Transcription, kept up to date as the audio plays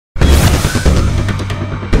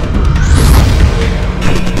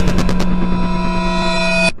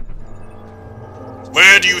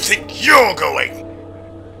think you're going?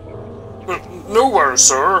 Nowhere,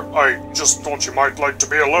 sir. I just thought you might like to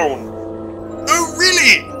be alone. Oh,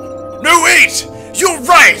 really? No, wait! You're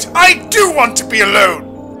right! I do want to be alone!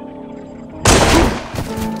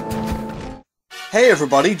 Hey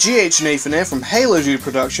everybody, NaTHaN here from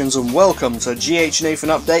Halodudeproductions and welcome to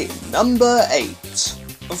NaTHaN Update number 8.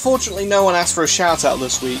 Unfortunately no one asked for a shout out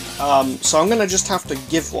this week, so I'm gonna just have to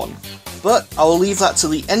give one. But I will leave that to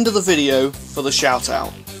the end of the video for the shout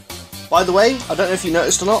out. By the way, I don't know if you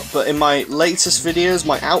noticed or not, but in my latest videos,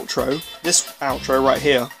 my outro, this outro right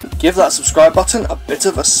here, give that subscribe button a bit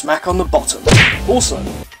of a smack on the bottom. Also,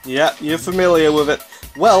 yeah, you're familiar with it.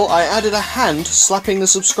 Well, I added a hand slapping the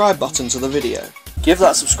subscribe button to the video. Give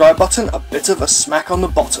that subscribe button a bit of a smack on the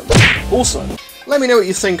bottom. Also, let me know what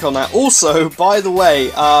you think on that. Also, by the way,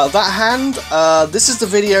 that hand, this is the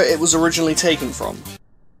video it was originally taken from.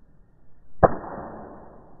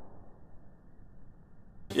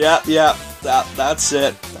 Yeah, that's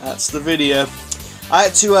it. That's the video. I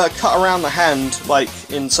had to cut around the hand, like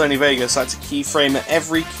in Sony Vegas. I had to keyframe at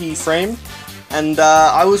every keyframe. And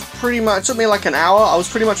I was pretty much, it took me like an hour, I was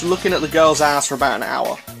pretty much looking at the girl's ass for about an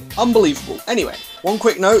hour. Unbelievable. Anyway, one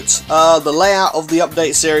quick note, the layout of the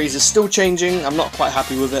update series is still changing, I'm not quite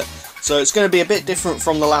happy with it. So it's going to be a bit different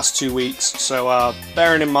from the last 2 weeks, so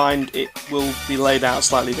bearing in mind it will be laid out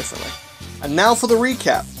slightly differently. And now for the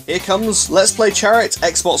recap. Here comes Let's Play Chariot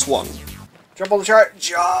Xbox One. Jump on the chariot,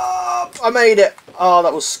 jump! I made it! Oh,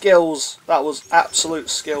 that was skills. That was absolute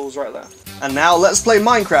skills right there. And now let's play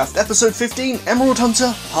Minecraft, episode 15, Emerald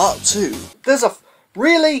Hunter, part 2.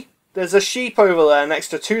 Really? There's a sheep over there next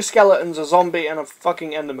to 2 skeletons, a zombie, and a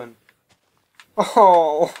fucking enderman.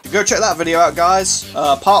 Oh. Go check that video out, guys.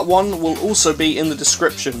 Part 1 will also be in the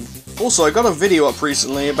description. Also, I got a video up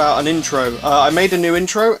recently about an intro. I made a new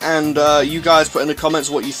intro, and you guys put in the comments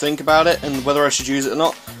what you think about it, and whether I should use it or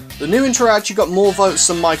not. The new intro actually got more votes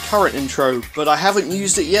than my current intro, but I haven't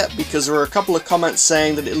used it yet because there were a couple of comments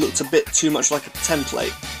saying that it looked a bit too much like a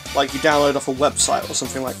template, like you download off a website or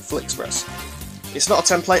something like FlickSpress. It's not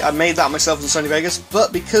a template, I made that myself in Sony Vegas,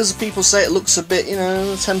 but because people say it looks a bit, you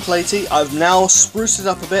know, templatey, I've now spruced it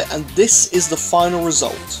up a bit, and this is the final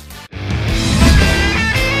result.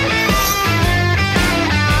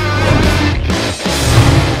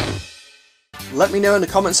 Let me know in the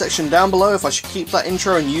comment section down below if I should keep that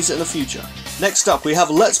intro and use it in the future. Next up we have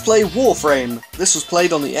Let's Play Warframe. This was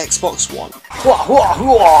played on the Xbox One.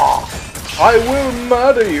 I will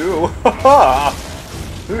murder you!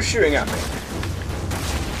 Who's shooting at me?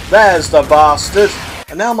 There's the bastard!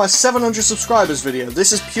 And now my 700 subscribers video.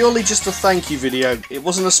 This is purely just a thank you video. It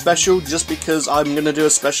wasn't a special just because I'm going to do a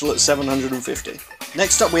special at 750.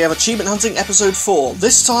 Next up we have Achievement Hunting Episode 4,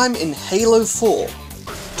 this time in Halo 4.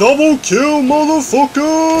 Double kill,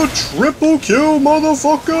 motherfucker! Triple kill,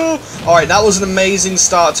 motherfucker! Alright, that was an amazing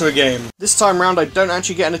start to a game. This time round I don't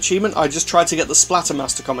actually get an achievement, I just try to get the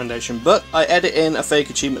Splattermaster commendation, but I edit in a fake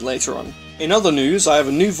achievement later on. In other news, I have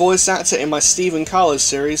a new voice actor in my Stephen Carlos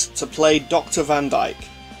series to play Dr. Van Dyke.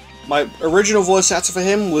 My original voice actor for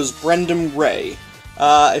him was Brendan Ray.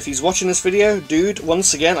 If he's watching this video, dude,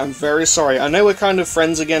 once again, I'm very sorry. I know we're kind of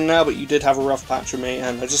friends again now, but you did have a rough patch with me,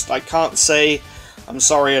 and I can't say I'm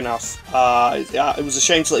sorry enough. It was a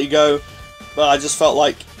shame to let you go, but I just felt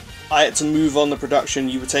like I had to move on the production.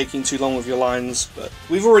 You were taking too long with your lines, but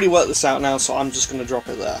we've already worked this out now, so I'm just going to drop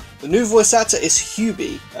it there. The new voice actor is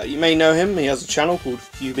Hubie. You may know him, he has a channel called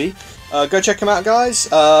Hubie. Go check him out, guys.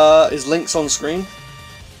 His link's on screen.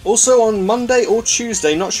 Also on Monday or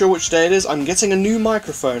Tuesday, not sure which day it is, I'm getting a new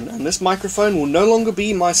microphone, and this microphone will no longer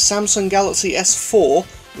be my Samsung Galaxy S4,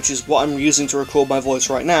 which is what I'm using to record my voice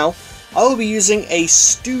right now. I will be using a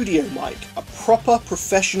studio mic, a proper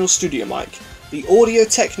professional studio mic, the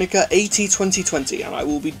Audio-Technica AT2020, and I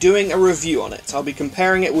will be doing a review on it. I'll be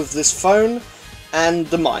comparing it with this phone and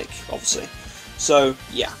the mic, obviously. So,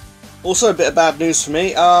 yeah. Also, a bit of bad news for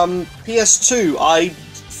me. PS2,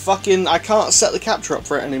 I can't set the capture up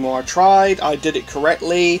for it anymore. I tried, I did it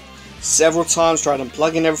correctly several times, tried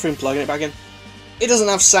unplugging everything, plugging it back in. It doesn't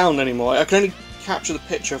have sound anymore. I can only capture the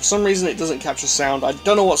picture. For some reason it doesn't capture sound. I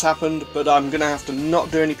don't know what's happened, but I'm gonna have to not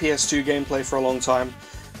do any PS2 gameplay for a long time,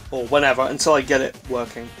 or whenever, until I get it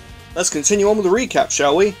working. Let's continue on with the recap,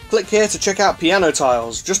 shall we? Click here to check out Piano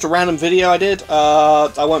Tiles. Just a random video I did.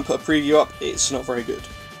 I won't put a preview up, it's not very good.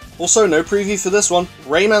 Also, no preview for this one.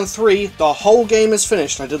 Rayman 3, the whole game is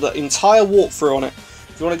finished. I did the entire walkthrough on it.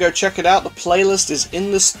 If you want to go check it out, the playlist is in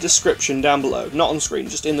the description down below. Not on screen,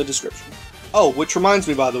 just in the description. Oh, which reminds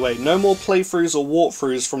me, by the way, no more playthroughs or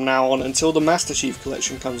walkthroughs from now on until the Master Chief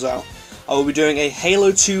Collection comes out. I will be doing a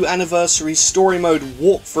Halo 2 Anniversary Story Mode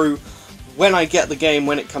walkthrough when I get the game,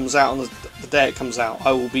 when it comes out, on the day it comes out,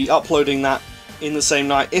 I will be uploading that in the same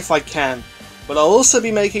night if I can. But I'll also be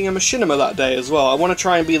making a machinima that day as well. I want to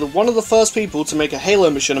try and be one of the first people to make a Halo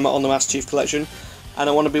machinima on the Master Chief Collection, and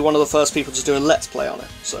I want to be one of the first people to do a Let's Play on it,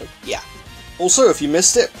 so yeah. Also, if you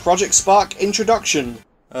missed it, Project Spark Introduction.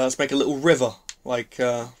 Let's make a little river, like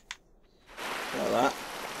that.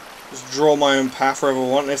 Just draw my own path wherever I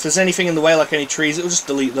want. If there's anything in the way, like any trees, it'll just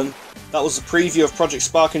delete them. That was the preview of Project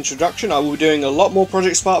Spark Introduction. I will be doing a lot more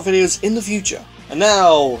Project Spark videos in the future. And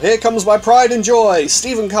now, here comes my pride and joy,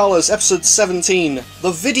 Stephen Carlos, episode 17,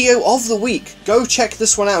 the video of the week. Go check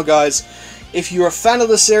this one out, guys. If you're a fan of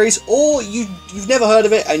the series, or you've never heard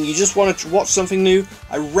of it and you just want to watch something new,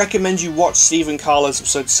 I recommend you watch Stephen Carlos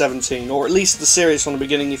episode 17, or at least the series from the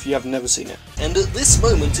beginning if you have never seen it. And at this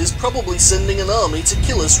moment is probably sending an army to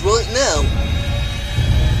kill us right now.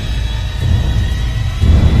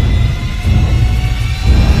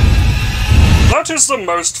 That is the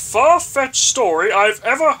most far-fetched story I've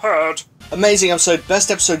ever heard. Amazing episode,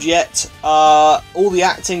 best episode yet. All the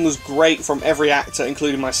acting was great from every actor,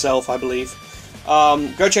 including myself, I believe.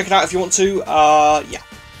 Go check it out if you want to. Yeah.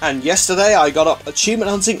 And yesterday I got up Achievement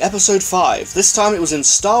Hunting Episode 5. This time it was in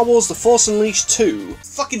Star Wars The Force Unleashed 2.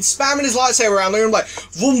 Fucking spamming his lightsaber around there and like,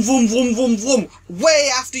 vroom, vroom, vroom, vroom, vroom. Way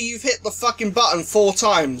after you've hit the fucking button 4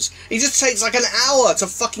 times. It just takes like an hour to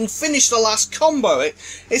fucking finish the last combo.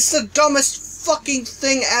 It's the dumbest fucking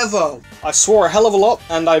thing ever. I swore a hell of a lot,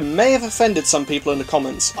 and I may have offended some people in the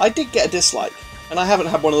comments. I did get a dislike, and I haven't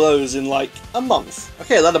had one of those in like a month.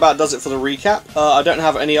 Okay, that about does it for the recap. I don't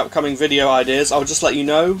have any upcoming video ideas. I'll just let you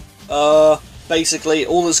know. Basically,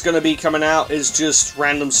 all that's going to be coming out is just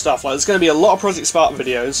random stuff. Like, there's going to be a lot of Project Spark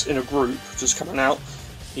videos in a group just coming out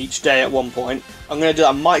each day at one point. I'm going to do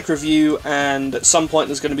a mic review, and at some point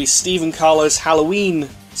there's going to be Stephen Carlos Halloween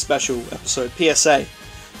special episode, PSA.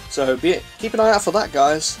 So keep an eye out for that,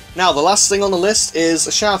 guys. Now, the last thing on the list is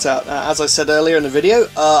a shout-out. As I said earlier in the video,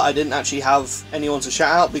 I didn't actually have anyone to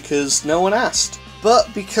shout out because no one asked.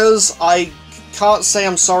 But because I can't say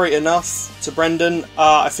I'm sorry enough to Brendan,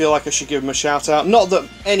 I feel like I should give him a shout-out. Not that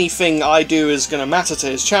anything I do is going to matter to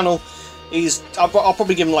his channel. I'll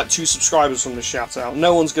probably give him like 2 subscribers from this shout-out.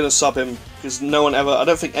 No one's going to sub him because no one ever... I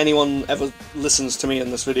don't think anyone ever listens to me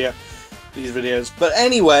in these videos. But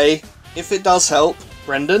anyway, if it does help,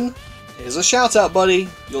 Brendan, here's a shout out, buddy.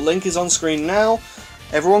 Your link is on screen now.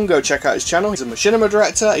 Everyone go check out his channel. He's a machinima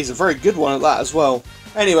director. He's a very good one at that as well.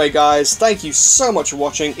 Anyway, guys, thank you so much for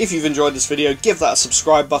watching. If you've enjoyed this video, give that a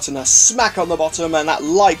subscribe button a smack on the bottom and that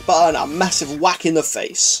like button a massive whack in the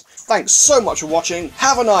face. Thanks so much for watching.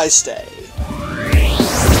 Have a nice day.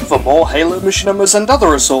 For more Halo machinimas and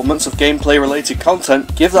other assortments of gameplay-related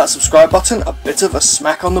content, give that subscribe button a bit of a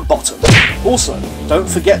smack on the bottom. Also, don't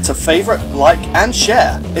forget to favourite, like, and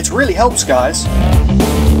share. It really helps, guys.